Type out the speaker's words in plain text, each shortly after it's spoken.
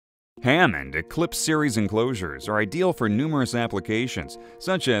Hammond Eclipse Series Enclosures are ideal for numerous applications,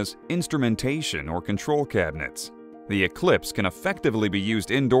 such as instrumentation or control cabinets. The Eclipse can effectively be used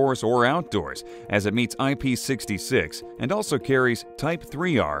indoors or outdoors, as it meets IP66 and also carries Type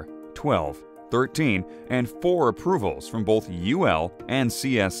 3R, 12, 13, and 4 approvals from both UL and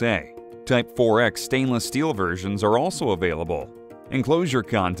C.S.A. Type 4X stainless steel versions are also available. Enclosure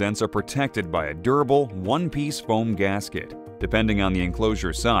contents are protected by a durable one-piece foam gasket. Depending on the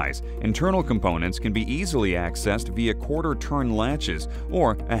enclosure size, internal components can be easily accessed via quarter-turn latches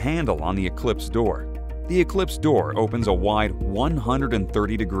or a handle on the Eclipse door. The Eclipse door opens a wide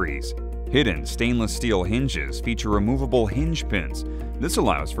 130 degrees. Hidden stainless steel hinges feature removable hinge pins. This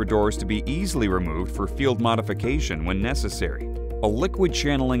allows for doors to be easily removed for field modification when necessary. A liquid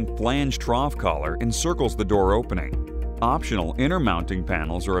channeling flange trough collar encircles the door opening. Optional inner mounting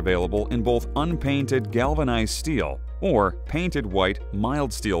panels are available in both unpainted galvanized steel or painted white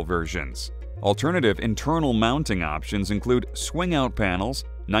mild steel versions. Alternative internal mounting options include swing-out panels,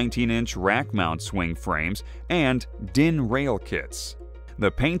 19-inch rack mount swing frames, and DIN rail kits. The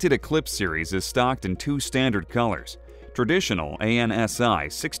painted Eclipse series is stocked in 2 standard colors: traditional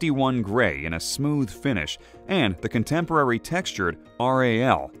ANSI 61 gray in a smooth finish, and the contemporary textured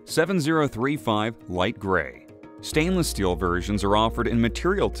RAL 7035 light gray. Stainless steel versions are offered in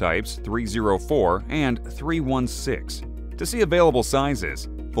material types 304 and 316. To see available sizes,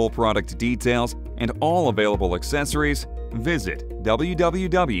 full product details, and all available accessories, visit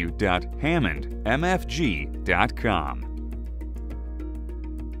www.hammondmfg.com.